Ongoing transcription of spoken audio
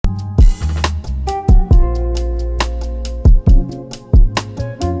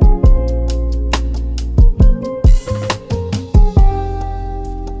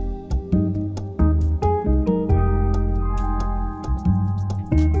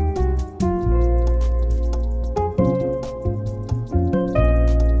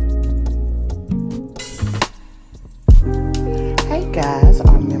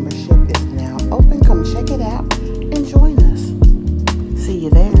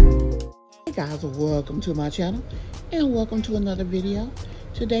Hey guys, welcome to my channel and welcome to another video.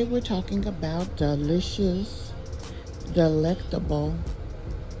 Today we're talking about delicious, delectable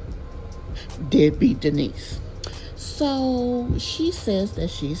deadbeat Denise. So she says that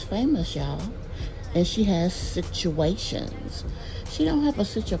she's famous, y'all, and she has situations. She don't have a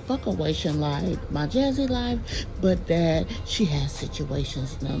situation like my Jazzy life, but that she has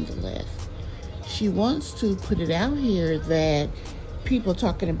situations nonetheless. She wants to put it out here that people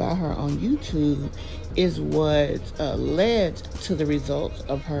talking about her on YouTube is what led to the results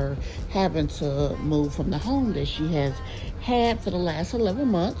of her having to move from the home that she has had for the last 11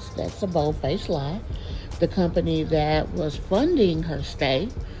 months. That's a bold-faced lie. The company that was funding her stay,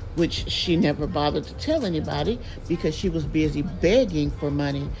 which she never bothered to tell anybody because she was busy begging for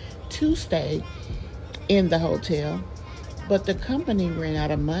money to stay in the hotel, but the company ran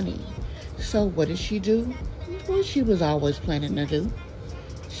out of money. So what did she do? What she was always planning to do.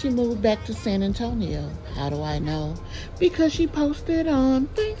 She moved back to San Antonio. How do I know? Because she posted on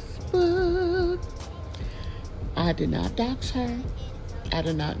Facebook. I did not dox her. I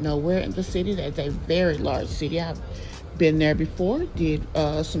do not know where in the city. That's a very large city. I've been there before, did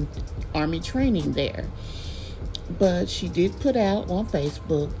some Army training there. But she did put out on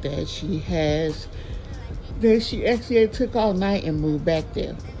Facebook that she actually took all night and moved back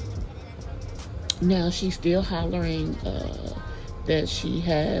there. Now she's still hollering that she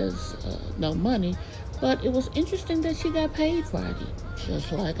has no money, but it was interesting that she got paid Friday,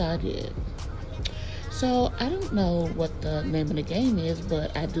 just like I did. So I don't know what the name of the game is,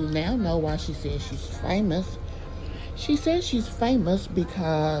 but I do now know why she says she's famous. She says she's famous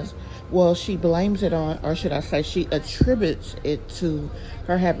because, well, she blames it on, or should I say she attributes it to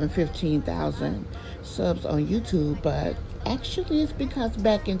her having 15,000 subs on YouTube, but actually it's because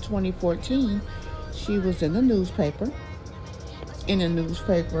back in 2014, she was in the newspaper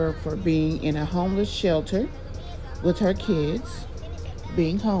for being in a homeless shelter with her kids,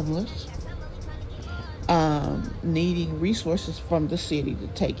 being homeless, needing resources from the city to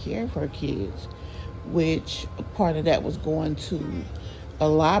take care of her kids, which part of that was going to a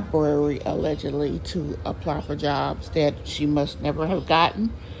library, allegedly, to apply for jobs that she must never have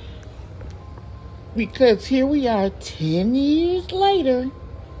gotten. Because here we are 10 years later,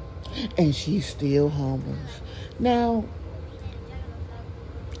 and she's still homeless. Now,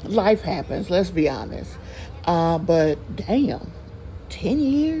 life happens, let's be honest. But damn, 10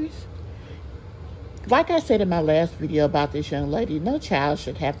 years? Like I said in my last video about this young lady, no child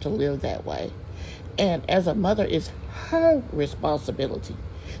should have to live that way. And as a mother, it's her responsibility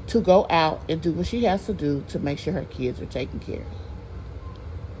to go out and do what she has to do to make sure her kids are taken care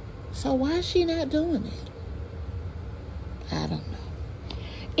of. So why is she not doing it? I don't know.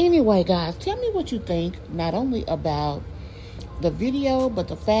 Anyway, guys, tell me what you think, not only about the video, but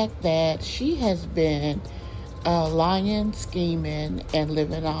the fact that she has been lying, scheming, and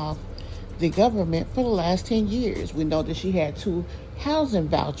living off the government for the last 10 years. We know that she had 2 housing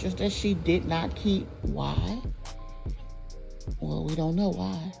vouchers that she did not keep. Why? Well, we don't know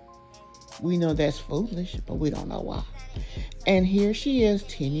why. We know that's foolish, but we don't know why. And here she is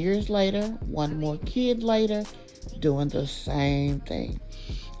 10 years later, 1 more kid later, doing the same thing.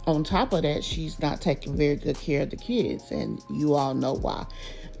 On top of that, she's not taking very good care of the kids, and you all know why.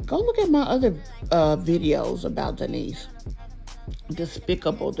 Go look at my other videos about Denise.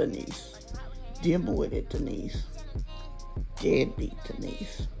 Despicable Denise. Dim-witted Denise. Deadbeat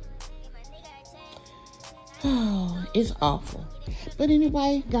Denise. Oh, it's awful. But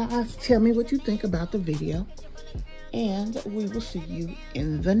anyway, guys, tell me what you think about the video, and we will see you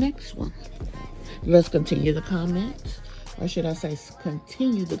in the next one. Let's continue the comments. Or should I say,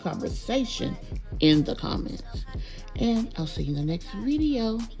 continue the conversation in the comments. And I'll see you in the next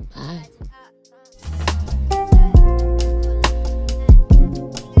video. Bye.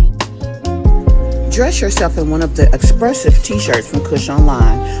 Dress yourself in one of the expressive t-shirts from Kush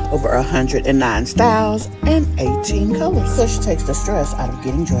Online. Over 109 styles and 18 colors. Kush takes the stress out of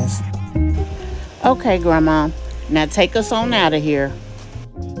getting dressed. Okay, Grandma. Now take us on out of here.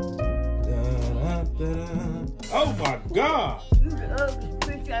 Oh my God! You the ugliest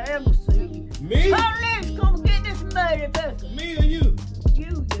bitch I ever seen. Me? Police, come get this motherfucker. Me or you?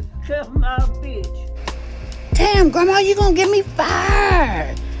 You self-mouth bitch. Damn, Grandma, you gonna get me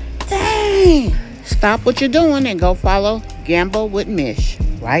fired. Dang. Stop what you're doing and go follow Gamble with Mish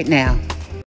right now.